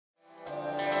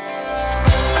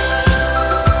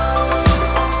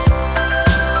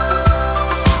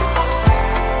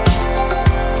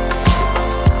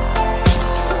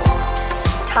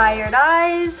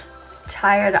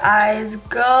tired eyes,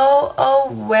 go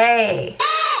away.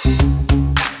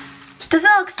 Doesn't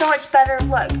it look so much better?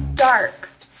 Look, dark,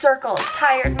 circles,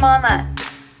 tired mama.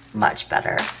 Much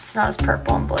better. It's not as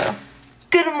purple and blue.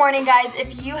 Good morning, guys.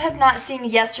 If you have not seen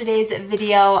yesterday's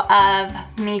video of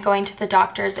me going to the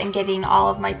doctors and getting all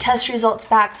of my test results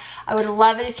back, I would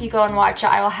love it if you go and watch it.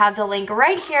 I will have the link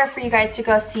right here for you guys to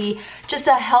go see just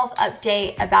a health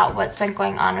update about what's been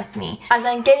going on with me. As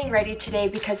I'm getting ready today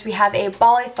because we have a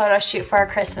Bollie photo shoot for our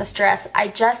Christmas dress, I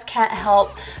just can't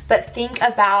help but think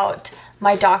about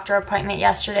my doctor appointment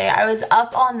yesterday. I was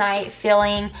up all night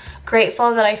feeling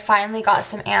grateful that I finally got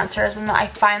some answers and that I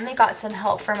finally got some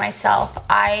help for myself.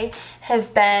 I'm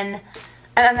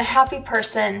a happy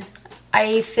person.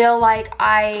 I feel like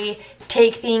I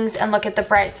take things and look at the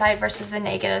bright side versus the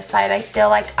negative side. I feel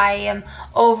like I am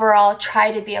overall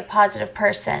try to be a positive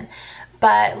person.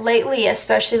 But lately,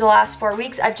 especially the last 4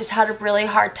 weeks, I've just had a really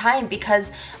hard time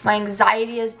because my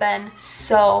anxiety has been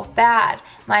so bad.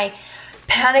 My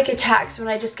panic attacks when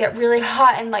I just get really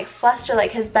hot and like flustered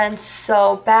has been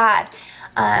so bad.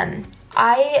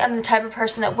 I am the type of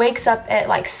person that wakes up at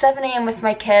like 7 a.m. with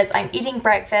my kids. I'm eating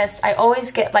breakfast. I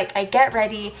always get I get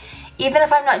ready, even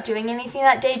if I'm not doing anything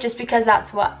that day, just because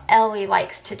that's what Ellie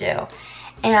likes to do.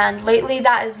 And lately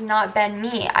that has not been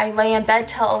me. I lay in bed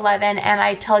till 11 and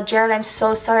I tell Jared I'm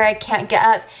so sorry I can't get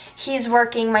up. He's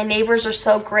working. My neighbors are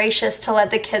so gracious to let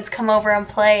the kids come over and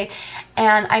play.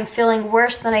 And I'm feeling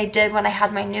worse than I did when I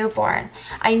had my newborn.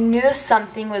 I knew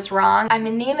something was wrong. I'm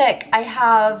anemic. I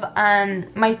have,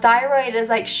 my thyroid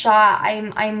is shot.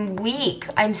 I'm weak.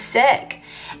 I'm sick.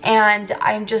 And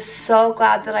I'm just so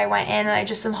glad that I went in, and I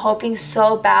just am hoping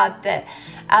so bad that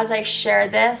as I share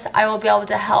this, I will be able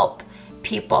to help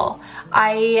people.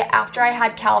 After I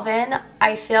had Calvin,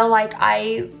 I feel like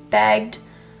I begged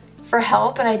for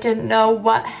help and I didn't know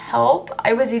what help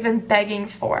I was even begging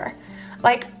for.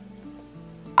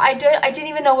 I didn't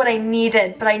even know what I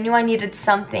needed, but I knew I needed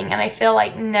something, and I feel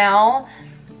like now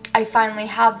I finally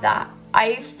have that.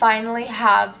 I finally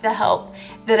have the help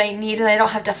that I need, and I don't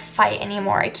have to fight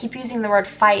anymore. I keep using the word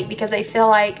fight because I feel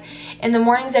like in the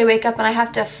mornings I wake up and I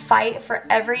have to fight for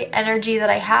every energy that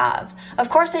I have. Of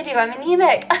course I do. I'm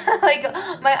anemic.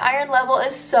 My iron level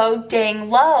is so dang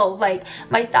low.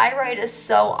 My thyroid is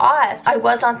so off. I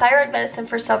was on thyroid medicine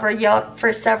for several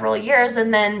years,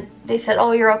 and then they said,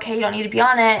 oh, you're okay, you don't need to be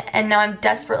on it, and now I'm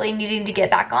desperately needing to get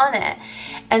back on it.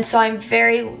 And so I'm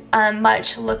very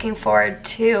much looking forward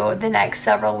to the next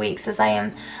several weeks as I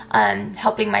am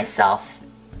helping myself,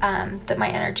 that my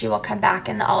energy will come back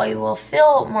and that I will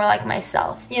feel more like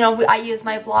myself. You know, I use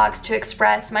my vlogs to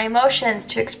express my emotions,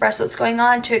 to express what's going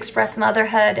on, to express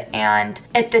motherhood. And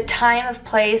at the time of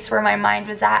place where my mind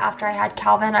was at after I had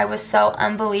Calvin, I was so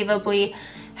unbelievably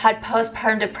had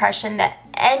postpartum depression that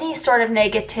any sort of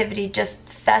negativity just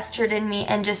festered in me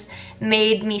and just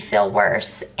made me feel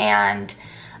worse. And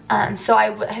so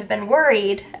I have been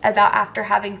worried about, after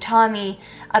having Tommy,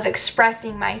 of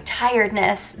expressing my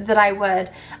tiredness, that I would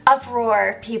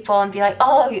uproar people and be like,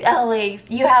 oh, Ellie,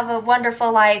 you have a wonderful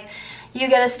life. You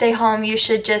gotta stay home. You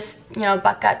should just, you know,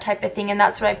 buck up type of thing. And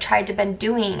that's what I've tried to been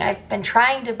doing. I've been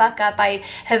trying to buck up. I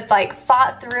have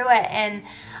fought through it, and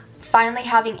finally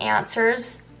having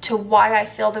answers to why I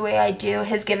feel the way I do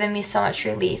has given me so much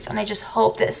relief. And I just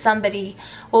hope that somebody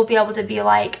will be able to be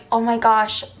like, oh my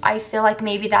gosh, I feel like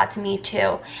maybe that's me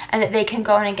too, and that they can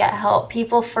go in and get help.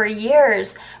 People for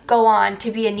years go on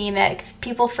to be anemic.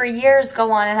 People for years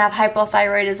go on and have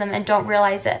hypothyroidism and don't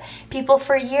realize it. People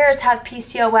for years have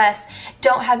PCOS,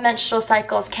 don't have menstrual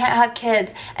cycles, can't have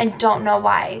kids, and don't know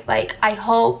why. I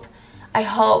hope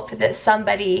that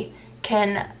somebody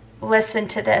can listen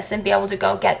to this and be able to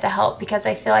go get the help, because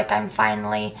I feel like I'm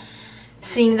finally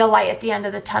seeing the light at the end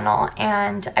of the tunnel,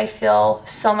 and I feel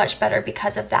so much better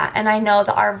because of that. And I know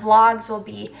that our vlogs will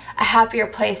be a happier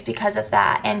place because of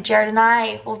that, and Jared and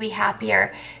I will be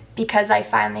happier because I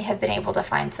finally have been able to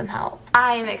find some help.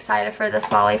 I am excited for this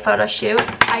Bollie photo shoot.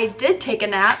 I did take a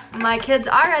nap. My kids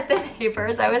are at the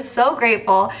neighbors. I was so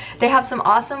grateful. They have some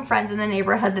awesome friends in the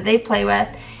neighborhood that they play with.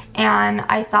 And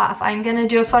I thought, if I'm gonna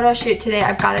do a photo shoot today,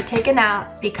 I've got to take a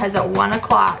nap, because at 1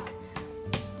 o'clock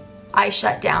I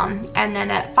shut down, and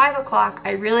then at 5 o'clock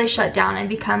I really shut down and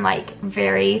become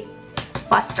very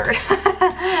flustered.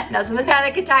 And that's when the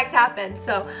panic attacks happen.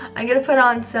 So I'm gonna put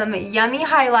on some yummy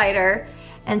highlighter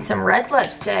and some red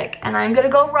lipstick, and I'm gonna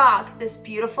go rock this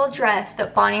beautiful dress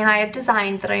that Bonnie and I have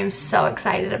designed that I am so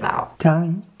excited about.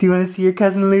 Tommy, do you want to see your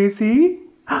cousin Lucy?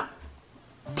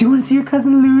 Do you want to see your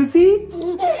cousin Lucy?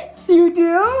 You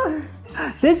do?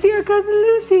 Let's see your cousin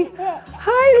Lucy.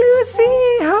 Hi,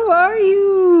 Lucy. How are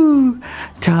you?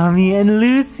 Tommy and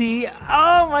Lucy.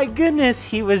 Oh my goodness,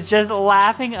 he was just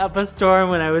laughing up a storm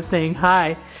when I was saying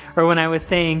hi. Or when I was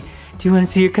saying, do you want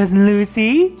to see your cousin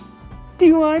Lucy? Do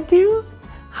you want to?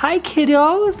 Hi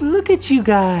kiddos, look at you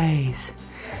guys.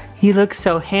 You look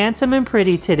so handsome and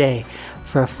pretty today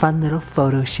for a fun little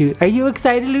photo shoot. Are you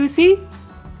excited, Lucy?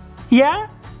 Yeah?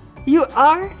 You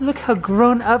are? Look how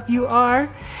grown up you are.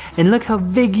 And look how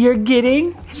big you're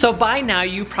getting. So by now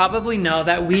you probably know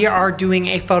that we are doing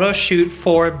a photo shoot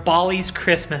for Bollie's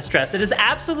Christmas dress. It is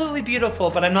absolutely beautiful,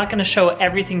 but I'm not gonna show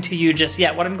everything to you just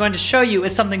yet. What I'm going to show you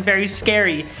is something very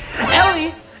scary.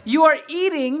 Ellie, you are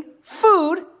eating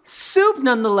food, soup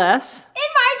nonetheless. In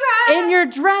my dress. In your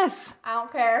dress. I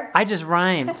don't care. I just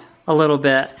rhymed a little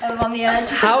bit. I'm on the edge.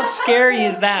 How scary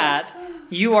is that?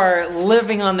 You are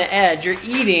living on the edge. You're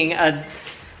eating a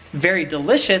very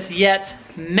delicious yet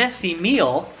messy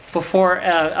meal before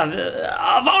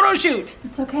a photo shoot.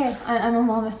 It's okay. I'm a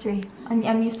mom of 3.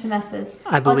 I'm used to messes.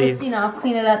 I believe. I'll just, I'll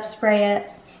clean it up, spray it.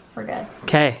 We're good.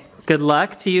 Okay. Good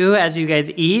luck to you as you guys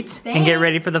eat and get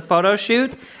ready for the photo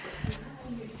shoot.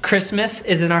 Christmas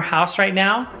is in our house right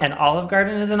now, and Olive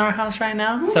Garden is in our house right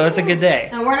now, so it's a good day.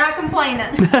 And we're not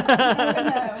complaining.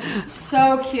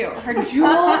 So cute. Her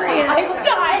jewelry is I'm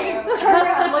dying. Turn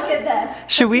around, look at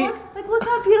this. Should we? Look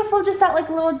how beautiful just that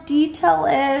little detail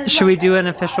is. Should we do an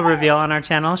official reveal on our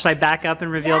channel? Should I back up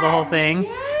and reveal the whole thing?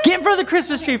 Yes. Get in front of the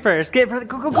Christmas tree first. Get in front of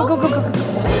the, go, go, go, go, go, go,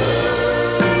 go.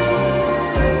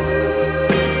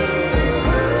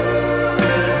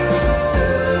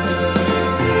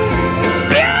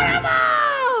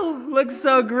 Looks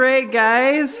so great,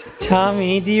 guys.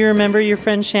 Tommy, do you remember your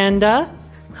friend Shanda?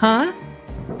 Huh?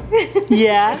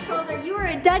 Yeah? I told her you were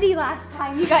a duddy last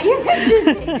time you got your pictures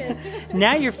taken.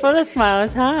 Now you're full of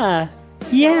smiles, huh?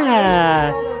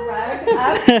 Yeah.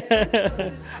 I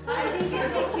think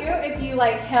it'd be cute if you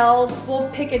we'll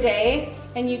pick a day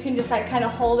and you can just kind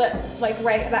of hold it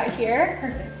right about here.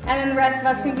 Perfect. And then the rest of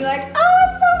us can be like, oh,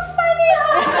 it's so funny.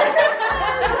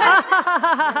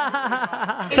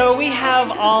 So we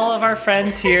have all of our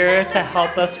friends here to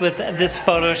help us with this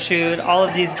photo shoot. All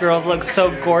of these girls look so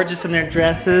gorgeous in their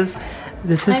dresses.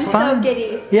 This is fun. I'm so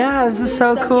giddy. Yeah, this is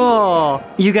so cool.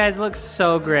 You guys look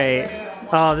so great.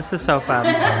 Oh, this is so fun.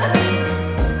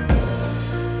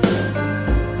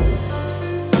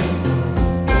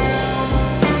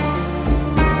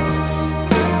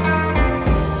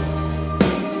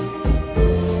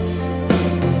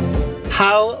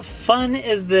 How fun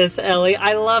is this, Ellie?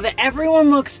 I love it.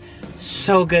 Everyone looks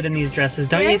so good in these dresses,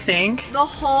 don't you think? The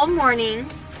whole morning,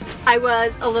 I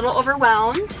was a little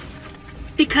overwhelmed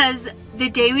because the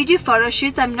day we do photo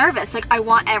shoots, I'm nervous. I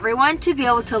want everyone to be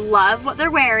able to love what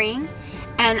they're wearing,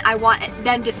 and I want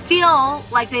them to feel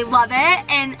like they love it.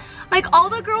 And all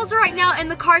the girls are right now in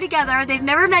the car together. They've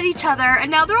never met each other, and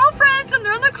now they're all friends, and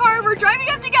they're in the car. We're driving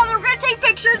up together. We're gonna take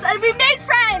pictures, and we made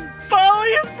friends.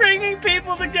 Bollie is bringing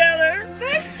people together.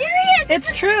 I'm serious. It's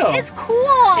true. It's cool.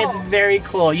 It's very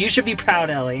cool. You should be proud,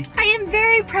 Ellie. I am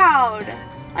very proud.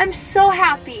 I'm so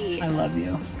happy. I love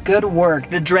you. Good work.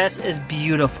 The dress is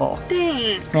beautiful.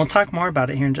 Thanks. We'll talk more about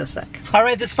it here in just a sec. All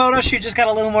right, this photo shoot just got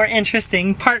a little more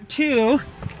interesting. Part 2,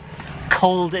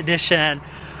 cold edition.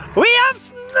 We have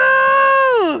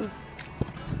snow!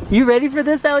 You ready for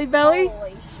this, Ellie Belly?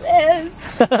 Holy shiz.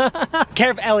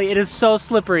 Careful, Ellie, it is so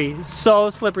slippery. So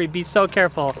slippery, be so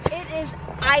careful. It is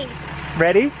ice.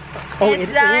 Ready? Oh,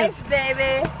 It's it ice, is.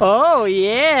 baby. Oh,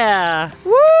 yeah.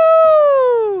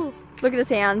 Woo! Look at his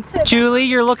hands. Julie,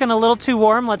 you're looking a little too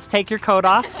warm. Let's take your coat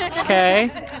off,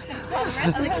 okay?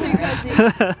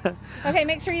 Okay,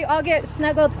 make sure you all get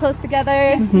snuggled close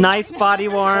together. Nice body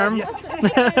warm.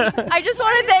 I just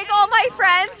want to thank all my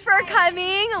friends for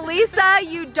coming. Lisa,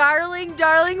 you darling,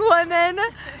 darling woman.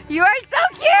 You are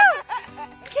so cute.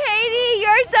 Katie,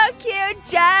 you're so cute.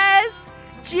 Jess,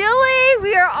 Julie,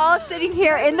 we are all sitting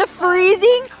here in the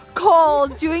freezing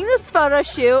cold doing this photo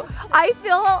shoot. I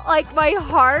feel like my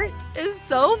heart is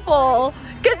so full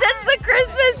because it's the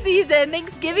Christmas season,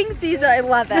 Thanksgiving season. I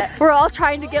love it. We're all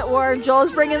trying to get warm.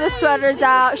 Joel's bringing the sweaters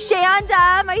out.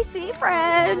 Shanda, my sweet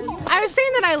friend. I was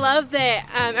saying that I love that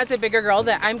as a bigger girl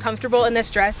that I'm comfortable in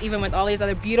this dress even with all these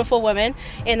other beautiful women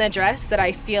in the dress, that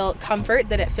I feel comfort,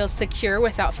 that it feels secure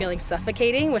without feeling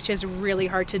suffocating, which is really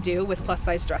hard to do with plus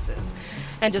size dresses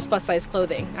and just plus size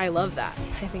clothing. I love that.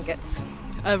 I think it's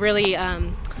a really,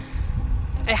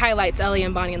 it highlights Ellie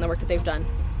and Bonnie and the work that they've done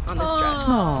on this dress.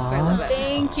 So I love it.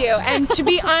 Thank you. And to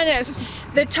be honest,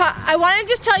 the top, I want to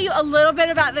just tell you a little bit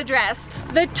about the dress.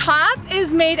 The top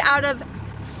is made out of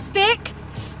thick,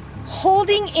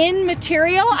 holding in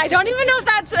material. I don't even know if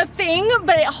that's a thing,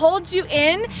 but it holds you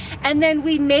in. And then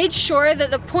we made sure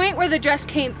that the point where the dress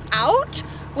came out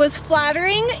was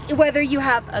flattering, whether you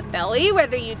have a belly,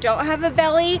 whether you don't have a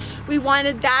belly. We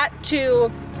wanted that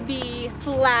to be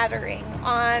flattering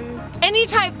on any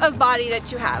type of body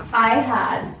that you have. I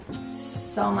had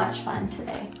so much fun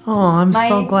today. Oh, I'm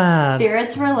so glad. My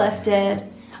spirits were lifted.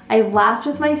 I laughed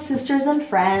with my sisters and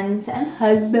friends and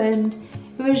husband.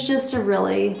 It was just a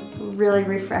really, really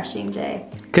refreshing day.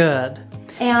 Good.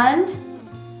 And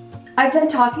I've been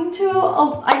talking to,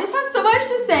 I just have so much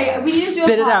to say. We need to do a podcast.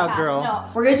 Spit it out, girl.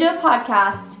 No, we're gonna do a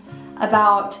podcast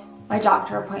about my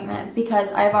doctor appointment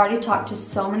because I've already talked to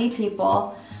so many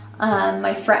people,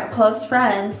 my close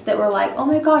friends that were like, oh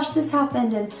my gosh, this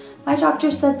happened and my doctor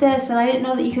said this and I didn't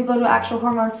know that you could go to an actual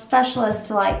hormone specialist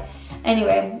to like,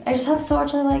 anyway, I just have so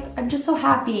much, I'm just so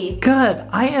happy. Good.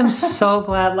 I am so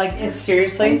glad. Like, it's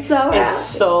seriously, I'm so happy. It's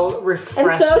so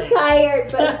refreshing. I'm so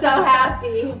tired, but so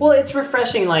happy. Well, it's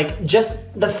refreshing. Like, just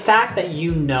the fact that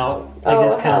you know, like,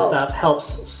 this kind of stuff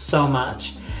helps so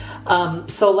much.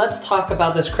 So let's talk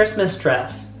about this Christmas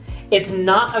dress. It's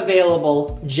not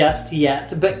available just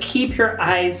yet, but keep your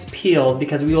eyes peeled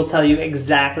because we will tell you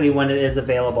exactly when it is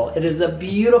available. It is a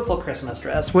beautiful Christmas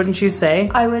dress, wouldn't you say?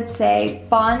 I would say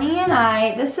Bonnie and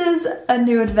I, this is a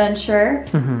new adventure.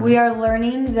 We are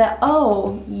learning that,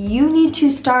 oh, you need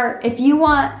to start, if you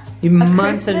want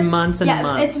months and months and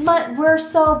months. We're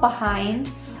so behind.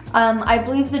 I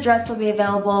believe the dress will be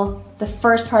available the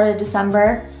first part of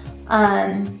December.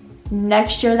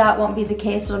 Next year that won't be the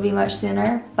case, it'll be much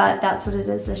sooner, but that's what it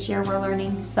is this year, we're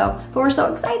learning, but we're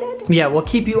so excited. Yeah, we'll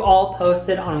keep you all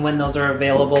posted on when those are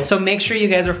available. So make sure you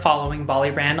guys are following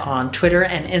Bollie Brand on Twitter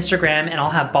and Instagram, and I'll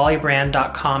have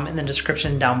bolliebrand.com in the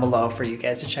description down below for you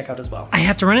guys to check out as well. I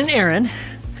have to run an errand,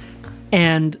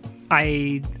 and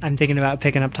I'm thinking about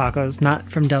picking up tacos, not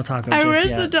from Del Taco I just wish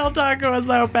yet. the Del Taco was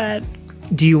open.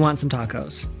 Do you want some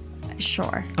tacos?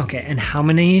 Sure. Okay, and how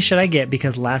many should I get?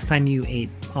 Because last time you ate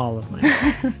all of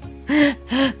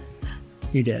mine.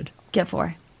 You did. Get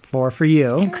 4. 4 for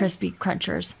you. And crispy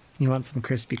crunchers. You want some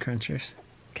crispy crunchers?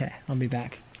 Okay, I'll be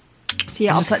back. See,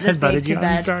 I'll put this babe to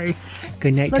bed. I'm sorry.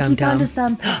 Good night, Look, Tom he found Tom. his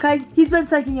thumb. Guys, he's been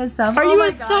sucking his thumb. Are Oh you my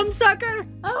a God. thumb sucker?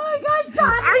 Oh my gosh, Tom!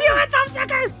 Are you a thumb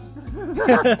sucker?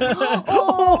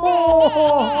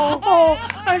 Oh,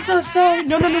 I'm so sorry.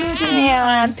 No.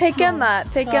 Man, pick him up.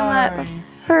 Pick him up.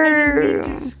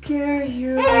 Scare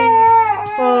you.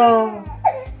 Oh.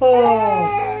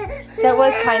 That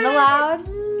was kind of loud,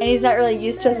 and he's not really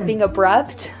used to us being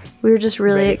abrupt. We were just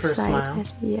really Ready for a smile?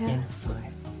 excited. Yeah. In 5,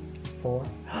 4.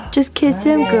 Just kiss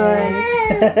him good.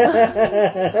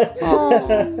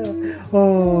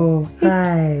 Oh,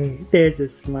 hi. There's a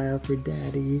smile for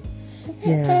Daddy.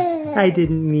 Yeah, I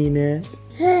didn't mean it.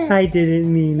 I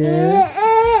didn't mean it.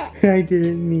 I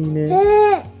didn't mean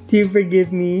it. Do you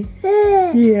forgive me?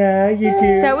 Yeah, you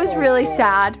do. That was really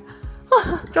sad.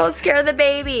 Don't scare the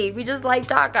baby. We just like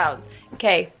tacos.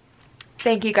 Okay.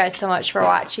 Thank you guys so much for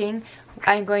watching.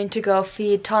 I'm going to go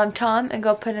feed Tom Tom and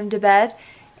go put him to bed.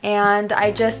 And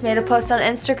I just made a post on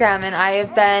Instagram, and I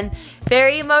have been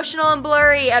very emotional and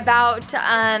blurry about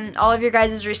all of your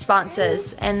guys'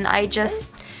 responses, and I just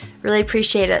really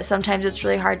appreciate it. Sometimes it's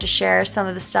really hard to share some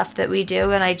of the stuff that we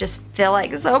do, and I just feel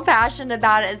like so passionate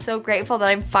about it and so grateful that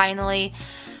I'm finally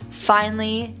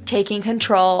taking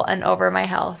control and over my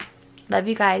health. Love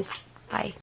you guys. Bye.